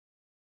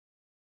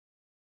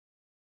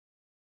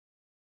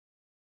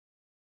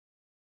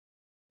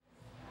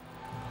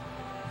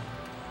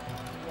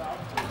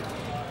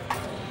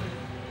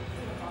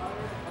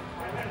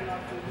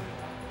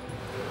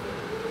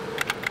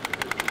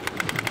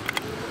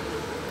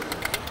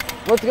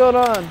What's going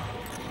on?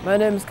 My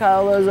name is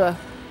Kyle Loza,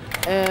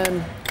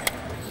 and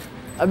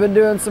I've been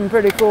doing some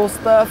pretty cool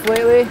stuff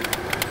lately.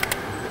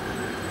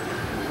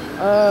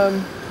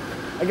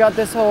 I got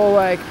this whole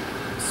like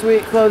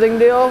sweet clothing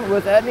deal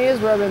with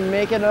Etnies where I've been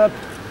making up,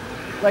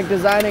 like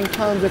designing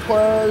tons of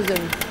clothes,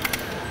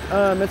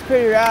 and it's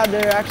pretty rad.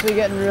 They're actually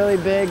getting really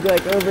big,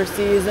 like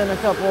overseas in a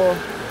couple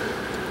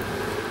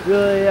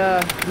really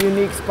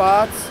unique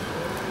spots,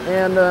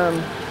 and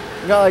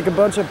got like a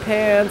bunch of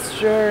pants,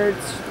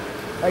 shirts,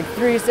 like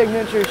 3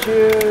 signature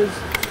shoes,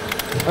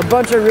 a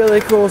bunch of really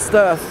cool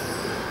stuff.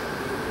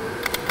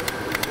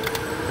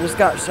 Just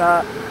got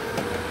shot.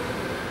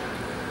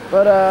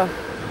 But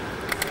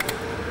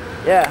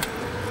yeah,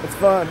 it's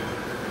fun.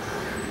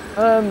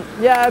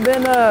 Yeah, I've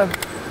been,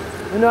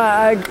 you know,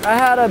 I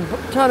had a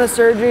ton of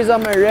surgeries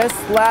on my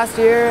wrist last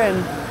year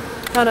and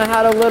kind of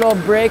had a little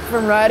break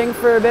from riding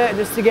for a bit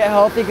just to get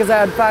healthy because I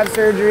had 5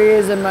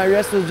 surgeries and my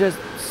wrist was just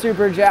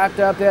super jacked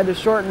up. They had to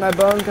shorten my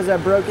bone because I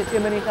broke it too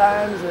many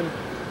times, and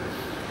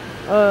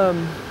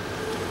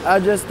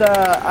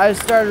I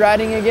started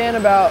riding again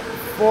about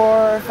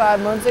 4 or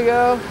 5 months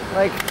ago,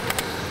 like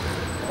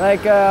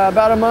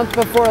about a month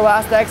before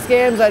last X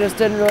Games. I just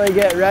didn't really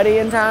get ready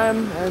in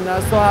time, and I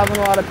was still having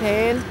a lot of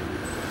pain.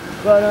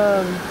 But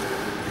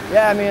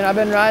yeah, I mean, I've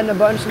been riding a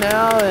bunch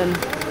now, and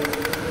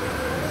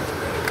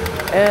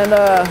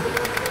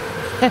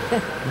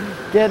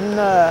getting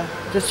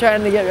just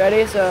trying to get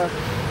ready. So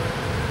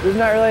there's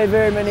not really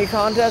very many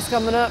contests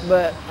coming up,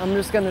 but I'm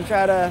just gonna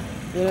try to,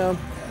 you know,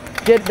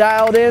 get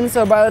dialed in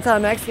so by the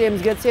time X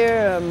Games gets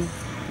here, I'm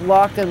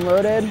locked and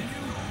loaded.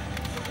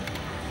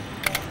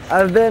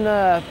 I've been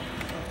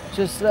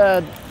just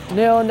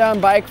nailing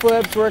down bike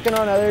flips, working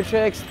on other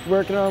tricks,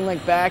 working on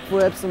like back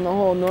flips and the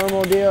whole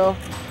normal deal.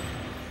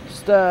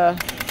 Just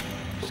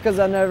because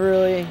I never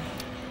really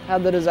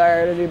had the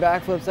desire to do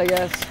backflips, I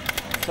guess,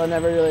 so I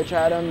never really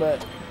tried them,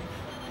 but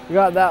we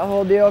got that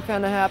whole deal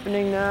kind of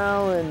happening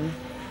now, and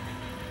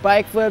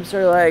bike flips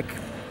are like,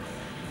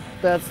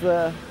 that's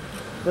the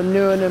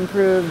new and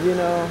improved, you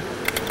know,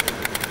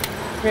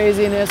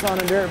 craziness on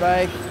a dirt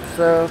bike,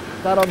 so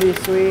that'll be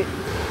sweet.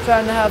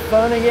 Trying to have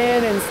fun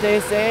again and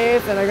stay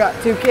safe, and I got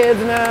 2 kids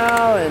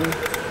now and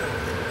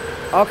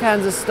all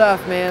kinds of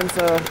stuff, man,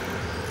 so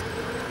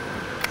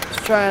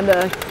just trying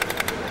to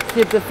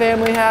keep the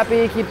family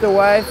happy, keep the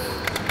wife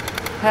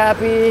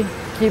happy,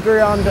 keep her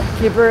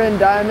in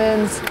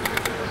diamonds,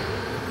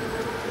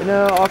 you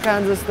know, all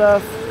kinds of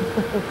stuff.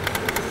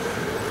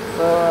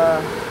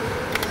 So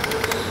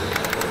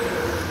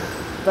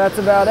that's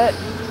about it.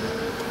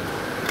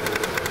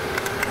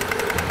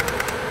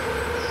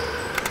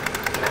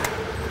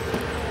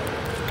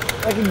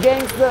 Like a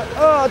gangster.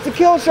 Oh, it's a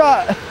kill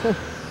shot.